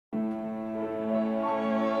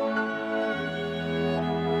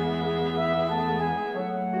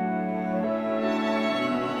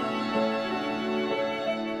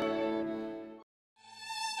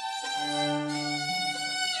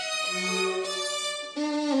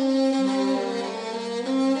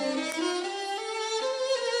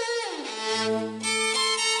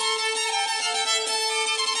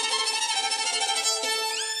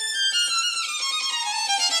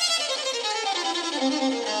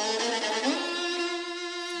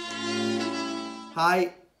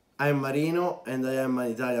Hi, I'm Marino and I am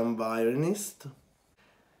an Italian violinist.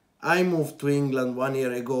 I moved to England 1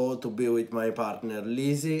 year ago to be with my partner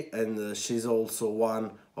Lizzie, and she's also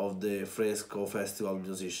one of the Fresco Festival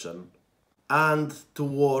Musicians, and to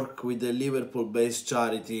work with the Liverpool-based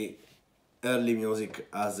charity Early Music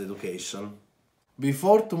as Education.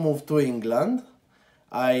 Before to move to England,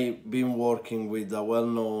 I've been working with a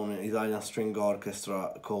well-known Italian string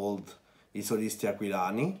orchestra called I Solisti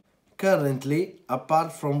Aquilani. Currently,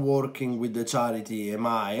 apart from working with the charity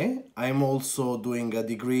EMAE, I'm also doing a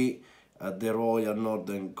degree at the Royal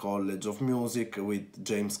Northern College of Music with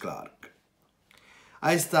James Clark.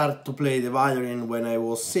 I started to play the violin when I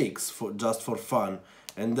was 6, just for fun,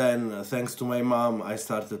 and then, thanks to my mom, I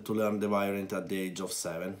started to learn the violin at the age of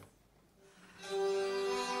 7.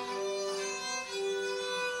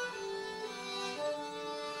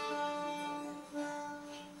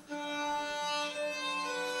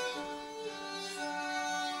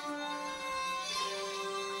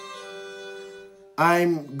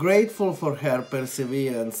 I'm grateful for her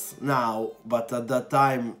perseverance now, but at that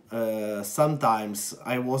time, sometimes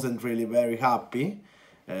I wasn't really very happy.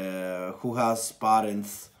 Who has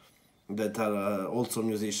parents that are also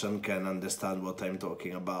musicians can understand what I'm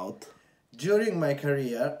talking about. During my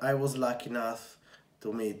career, I was lucky enough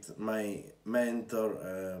to meet my mentor,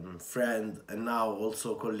 friend, and now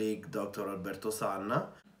also colleague, Dr. Alberto Sanna,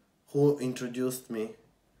 who introduced me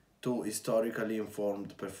to historically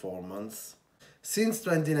informed performance. Since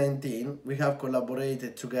 2019, we have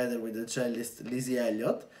collaborated together with the cellist Lizzie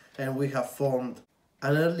Elliott, and we have formed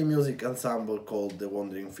an early music ensemble called the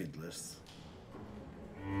Wandering Fiddlers.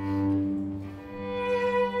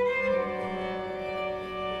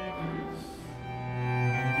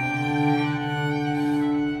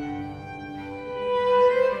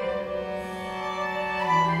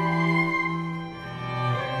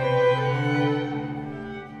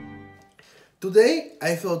 Today,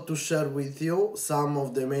 I thought to share with you some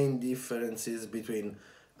of the main differences between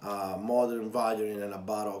a modern violin and a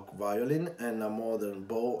baroque violin, and a modern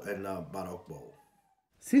bow and a baroque bow.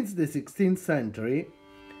 Since the 16th century,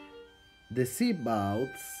 the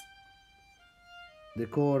C-bouts, the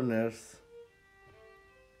corners,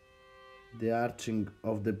 the arching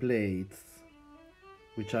of the plates,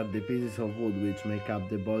 which are the pieces of wood which make up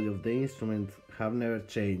the body of the instrument, have never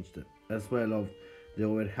changed, as well as the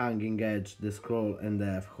overhanging edge, the scroll and the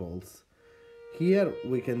F-holes. Here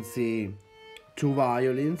we can see two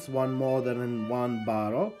violins, one modern and one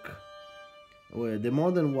baroque. The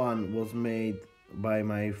modern one was made by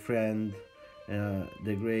my friend,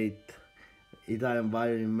 the great Italian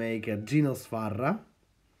violin maker Gino Sfarra,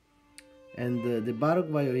 and the baroque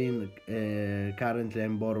violin, currently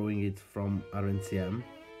I'm borrowing it from RNCM.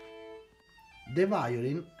 The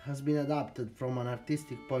violin has been adapted from an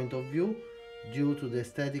artistic point of view due to the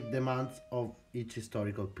aesthetic demands of each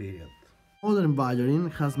historical period. Modern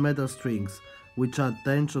violin has metal strings which add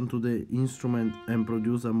tension to the instrument and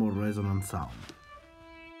produce a more resonant sound.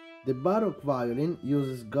 The baroque violin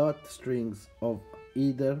uses gut strings of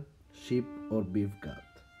either sheep or beef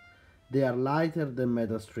gut. They are lighter than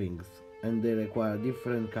metal strings and they require a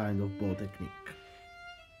different kind of bow technique.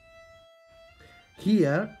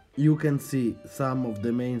 Here you can see some of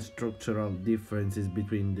the main structural differences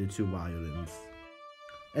between the two violins.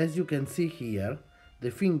 As you can see here,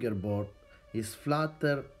 the fingerboard is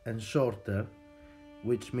flatter and shorter,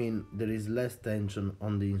 which means there is less tension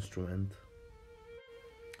on the instrument.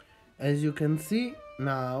 As you can see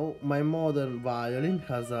now, my modern violin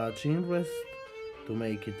has a chin rest to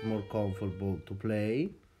make it more comfortable to play,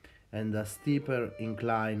 and a steeper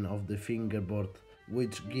incline of the fingerboard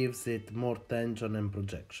which gives it more tension and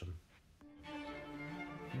projection.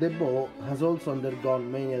 The bow has also undergone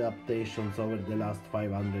many adaptations over the last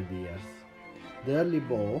 500 years. The early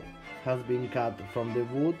bow has been cut from the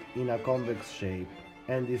wood in a convex shape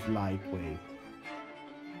and is lightweight.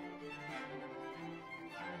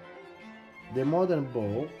 The modern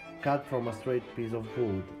bow, cut from a straight piece of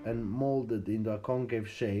wood and molded into a concave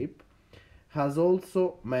shape, has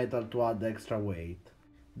also metal to add extra weight.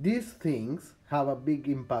 These things have a big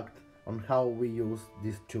impact on how we use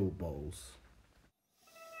these two bows.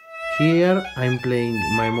 Here I'm playing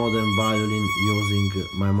my modern violin using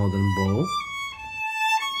my modern bow.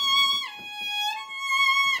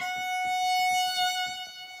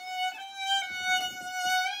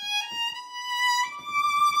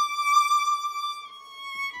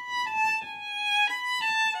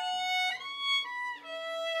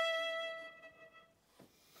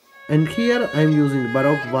 And here I'm using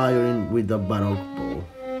baroque violin with a baroque bow.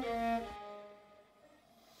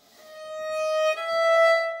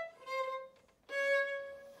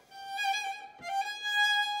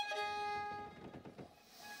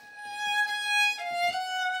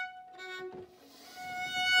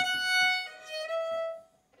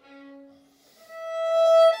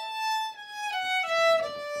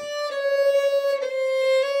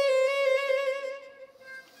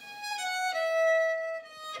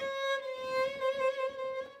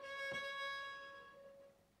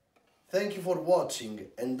 Thank you for watching,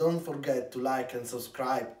 and don't forget to like and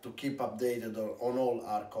subscribe to keep updated on all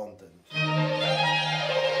our content.